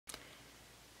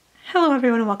Hello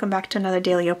everyone and welcome back to another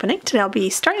daily opening. Today I'll be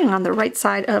starting on the right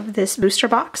side of this booster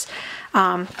box.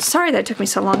 Sorry that it took me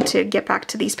so long to get back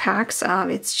to these packs.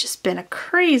 It's just been a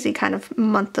crazy kind of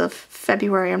month of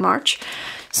February and March,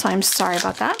 so I'm sorry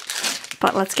about that.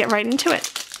 But let's get right into it.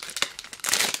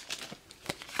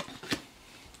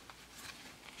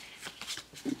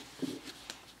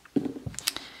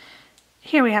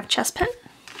 Here we have Chespin,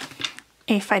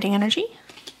 a Fighting Energy,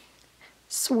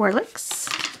 Swirlix,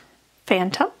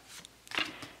 Phantom,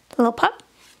 Lillipup,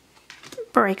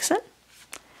 Braixen,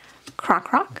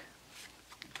 Krokorok,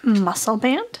 Muscle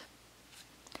Band,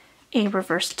 a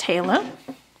Reverse Taillow,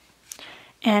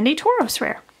 and a Tauros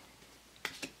rare.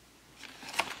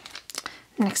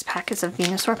 Next pack is a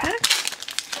Venusaur pack.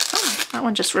 Oh, that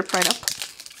one just ripped right up.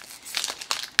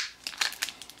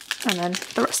 And then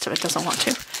the rest of it doesn't want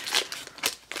to.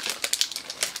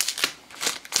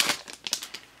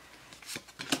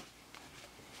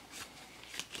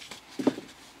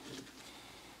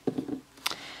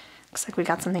 Looks like we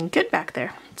got something good back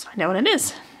there. Let's find out what it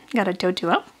is. We got a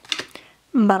Doduo,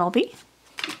 Bunnelby,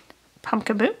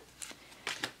 Pumpkaboo,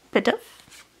 Bidoof,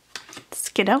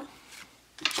 Skiddo,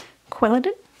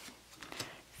 Quilladin,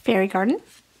 Fairy Garden,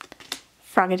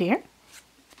 Frogadier,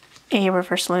 a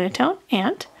Reverse Lunatone,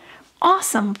 and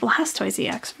awesome Blastoise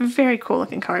EX. Very cool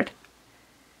looking card.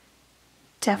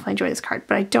 Definitely enjoy this card,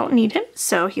 but I don't need him,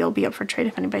 so he'll be up for trade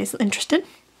if anybody's interested.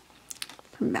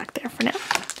 Put him back there for now.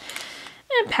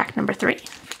 And pack number 3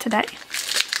 for today.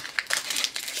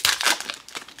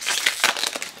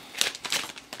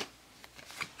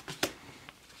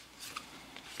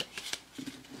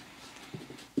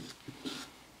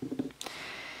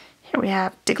 Here we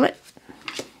have Diglett,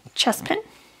 Chespin,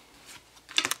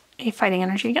 a Fighting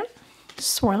Energy again,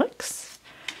 Swirlix,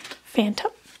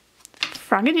 Phantom,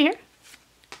 Frogadier,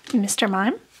 Mr.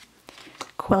 Mime,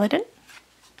 Quilladin,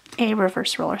 a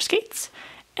Reverse Roller Skates,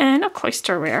 and a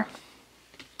Cloyster rare.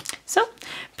 So,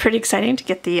 pretty exciting to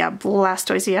get the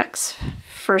Blastoise EX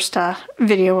first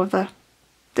video of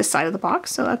this side of the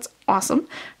box, so that's awesome.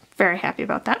 Very happy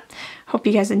about that. Hope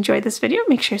you guys enjoyed this video.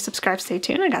 Make sure you subscribe, stay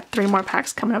tuned. I got 3 more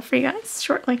packs coming up for you guys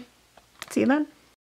shortly. See you then.